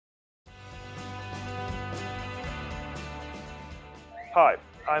Hi,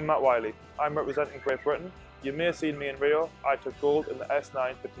 I'm Matt Wylie. I'm representing Great Britain. You may have seen me in Rio. I took gold in the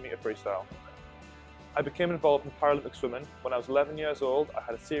S9 50-metre freestyle. I became involved in Paralympic swimming when I was 11 years old. I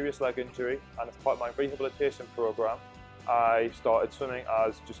had a serious leg injury, and as part of my rehabilitation programme, I started swimming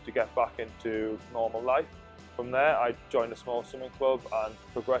just to get back into normal life. From there, I joined a small swimming club and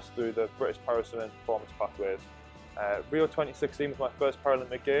progressed through the British Paraswimming performance pathways. Rio 2016 was my first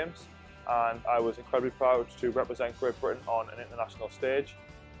Paralympic Games, and I was incredibly proud to represent Great Britain on an international stage.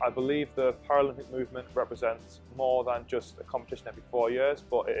 I believe the Paralympic movement represents more than just a competition every 4 years,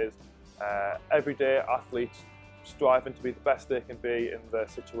 but it is everyday athletes striving to be the best they can be in the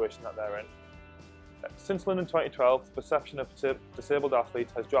situation that they're in. Since London 2012, the perception of disabled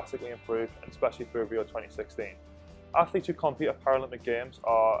athletes has drastically improved, and especially through Rio 2016. Athletes who compete at Paralympic Games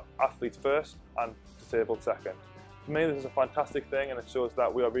are athletes first and disabled second. For me, this is a fantastic thing, and it shows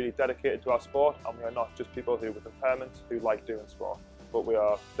that we are really dedicated to our sport, and we are not just people with impairments who like doing sport, but we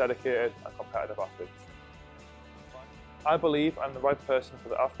are dedicated and competitive athletes. I believe I'm the right person for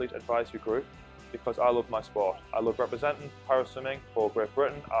the Athlete Advisory Group because I love my sport. I love representing paraswimming for Great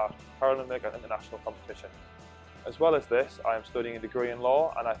Britain at Paralympic and international competitions. As well as this, I am studying a degree in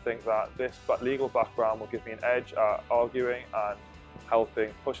law, and I think that this legal background will give me an edge at arguing and helping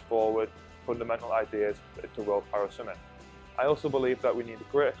push forward fundamental ideas to world paraswimming. I also believe that we need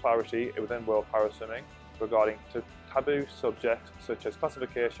greater clarity within world paraswimming regarding taboo subjects such as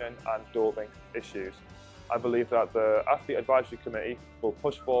classification and doping issues. I believe that the Athlete Advisory Committee will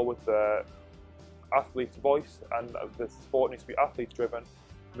push forward the athlete's voice, and the sport needs to be athlete driven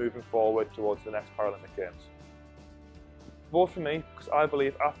moving forward towards the next Paralympic Games. Vote for me because I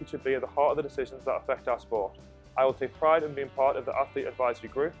believe athletes should be at the heart of the decisions that affect our sport. I will take pride in being part of the Athlete Advisory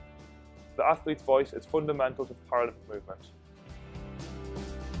Group. The athlete's voice is fundamental to the Paralympic movement.